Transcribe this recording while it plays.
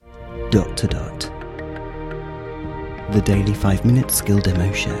The daily 5-minute skill demo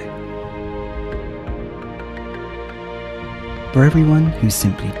show. For everyone who's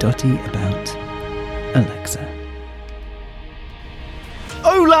simply dotty about Alexa.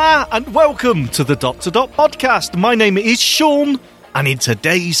 Hola and welcome to the Dot podcast. My name is Sean, and in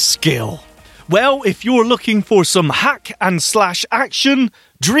today's skill, well, if you're looking for some hack and slash action,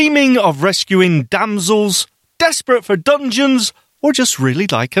 dreaming of rescuing damsels, desperate for dungeons, or just really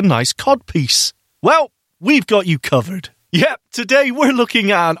like a nice codpiece, well, we've got you covered. Yep, today we're looking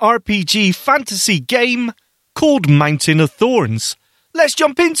at an RPG fantasy game called Mountain of Thorns. Let's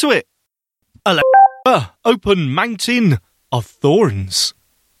jump into it. Alexa, open Mountain of Thorns.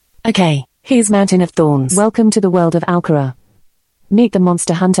 Okay, here's Mountain of Thorns. Welcome to the world of Alcora. Meet the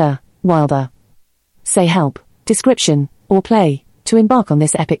monster hunter, Wilder. Say help, description, or play to embark on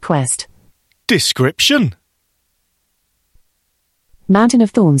this epic quest. Description. Mountain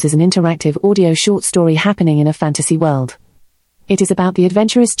of Thorns is an interactive audio short story happening in a fantasy world. It is about the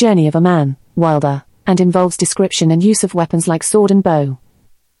adventurous journey of a man, Wilder, and involves description and use of weapons like sword and bow.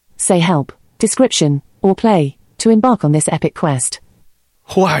 Say help, description, or play to embark on this epic quest.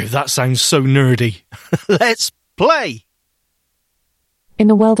 Wow, that sounds so nerdy. Let's play! In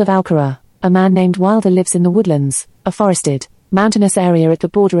the world of Alcora, a man named Wilder lives in the woodlands, a forested, mountainous area at the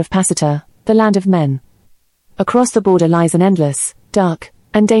border of Passater, the land of men. Across the border lies an endless, dark,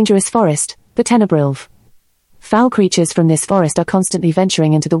 and dangerous forest, the Tenebrilv. Foul creatures from this forest are constantly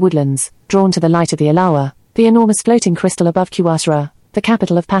venturing into the woodlands, drawn to the light of the Alawa, the enormous floating crystal above Kuasra, the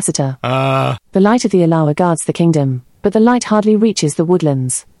capital of Passater. The light of the Alawa guards the kingdom, but the light hardly reaches the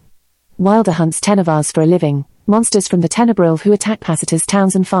woodlands. Wilder hunts Tenevars for a living, monsters from the Tenebrilv who attack Passater's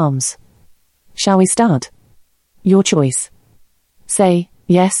towns and farms. Shall we start? Your choice. Say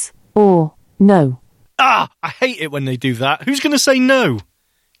yes or no. I hate it when they do that. Who's going to say no?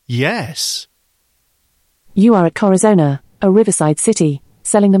 Yes. You are at Corazona, a riverside city,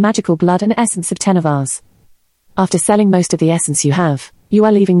 selling the magical blood and essence of Tenevars. After selling most of the essence you have, you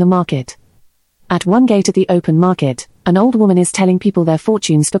are leaving the market. At one gate of the open market, an old woman is telling people their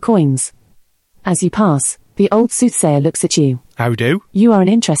fortunes for coins. As you pass, the old soothsayer looks at you. How do? You are an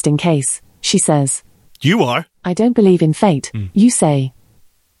interesting case, she says. You are? I don't believe in fate, you say.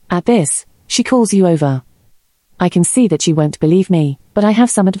 At this, she calls you over. I can see that you won't believe me, but I have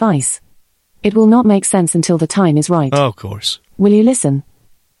some advice. It will not make sense until the time is right. Oh, of course. Will you listen?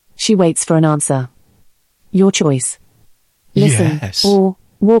 She waits for an answer. Your choice. Listen, yes. Or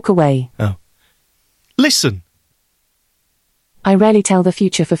walk away. Oh. Listen. I rarely tell the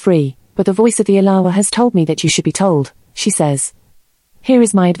future for free, but the voice of the Alawa has told me that you should be told, she says. Here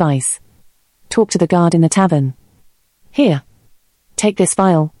is my advice. Talk to the guard in the tavern. Here. Take this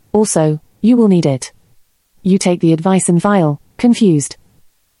vial, also, you will need it. You take the advice and vial, confused.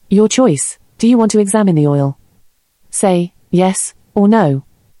 Your choice, do you want to examine the oil? Say, yes, or no.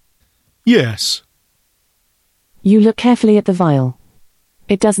 Yes. You look carefully at the vial.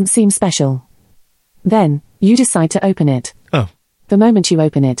 It doesn't seem special. Then, you decide to open it. Oh. The moment you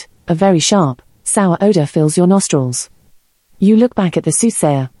open it, a very sharp, sour odor fills your nostrils. You look back at the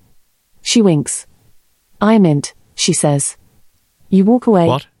soothsayer. She winks. I am mint, she says. You walk away,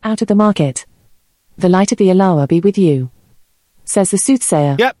 What? out of the market. The light of the Alawa be with you, says the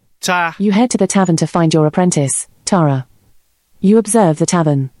soothsayer. Yep, ta. You head to the tavern to find your apprentice, Tara. You observe the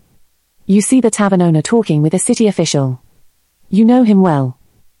tavern. You see the tavern owner talking with a city official. You know him well.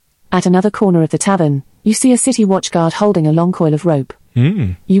 At another corner of the tavern, you see a city watchguard holding a long coil of rope.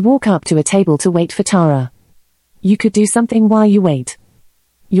 You walk up to a table to wait for Tara. You could do something while you wait.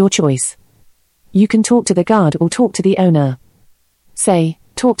 Your choice. You can talk to the guard or talk to the owner. Say,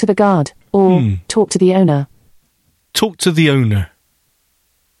 talk to the guard, or talk to the owner. Talk to the owner.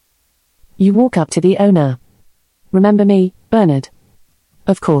 You walk up to the owner. Remember me, Bernard?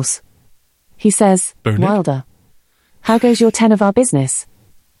 Of course. He says, Bernard? Wilder. How goes your Tenevar business?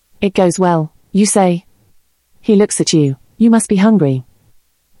 It goes well, you say. He looks at you. You must be hungry.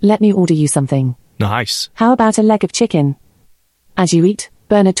 Let me order you something. Nice. How about a leg of chicken? As you eat,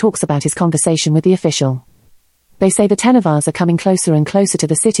 Bernard talks about his conversation with the official. They say the Tenevars are coming closer and closer to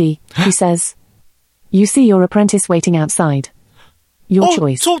the city, he says. You see your apprentice waiting outside. Your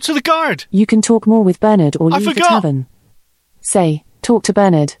choice. Talk to the guard. You can talk more with Bernard or leave the tavern. Say, talk to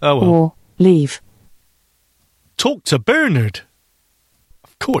Bernard, or leave. Talk to Bernard.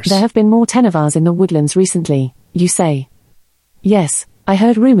 Of course. There have been more Tenevars in the woodlands recently, you say. Yes, I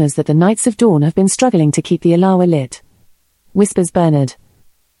heard rumors that the Knights of Dawn have been struggling to keep the Alawa lit. Whispers Bernard.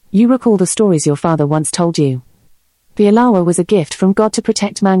 You recall the stories your father once told you. The Alawa was a gift from God to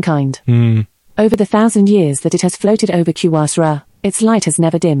protect mankind. Over the 1,000 years that it has floated over Kuasra, its light has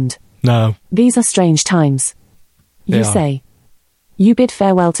never dimmed. No. These are strange times. You say. You bid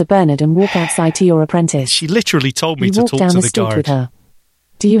farewell to Bernard and walk outside to your apprentice. She literally told me you to walk talk down to the the street guard. with her.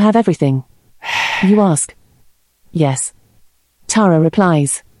 Do you have everything? You ask. Yes. Tara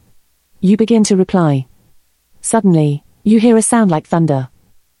replies. You begin to reply. Suddenly, you hear a sound like thunder.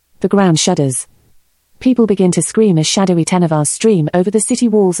 The ground shudders. People begin to scream as shadowy tenavars stream over the city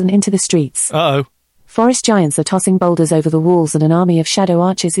walls and into the streets. Uh-oh. Forest giants are tossing boulders over the walls and an army of shadow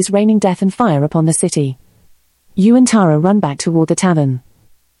archers is raining death and fire upon the city. You and Tara run back toward the tavern.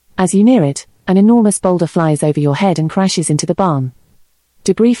 As you near it, an enormous boulder flies over your head and crashes into the barn.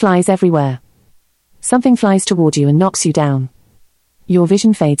 Debris flies everywhere. Something flies toward you and knocks you down. Your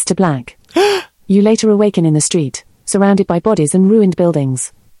vision fades to black. You later awaken in the street, surrounded by bodies and ruined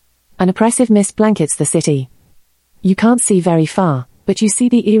buildings. An oppressive mist blankets the city. You can't see very far, but you see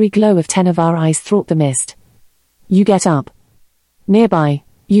the eerie glow of tenavar eyes thwart the mist. You get up. Nearby,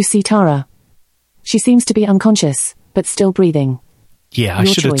 you see Tara. She seems to be unconscious, but still breathing. Yeah, I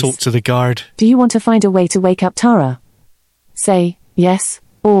should have talked to the guard. Do you want to find a way to wake up Tara? Say yes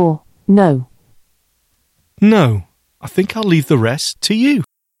or no. No, I think I'll leave the rest to you.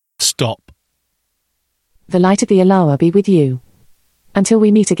 Stop. The light of the Alawa be with you. Until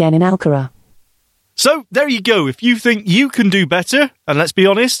we meet again in Alcara. So, there you go. If you think you can do better, and let's be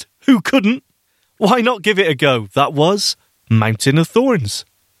honest, who couldn't? Why not give it a go? That was Mountain of Thorns.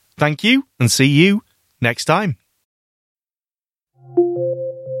 Thank you, and see you next time.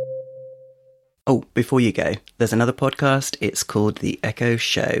 Oh, before you go, there's another podcast. It's called The Echo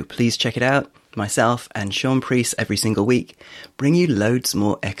Show. Please check it out. Myself and Sean Priest every single week bring you loads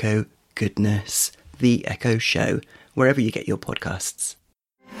more Echo goodness. The Echo Show, wherever you get your podcasts.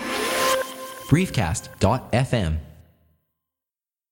 Briefcast.fm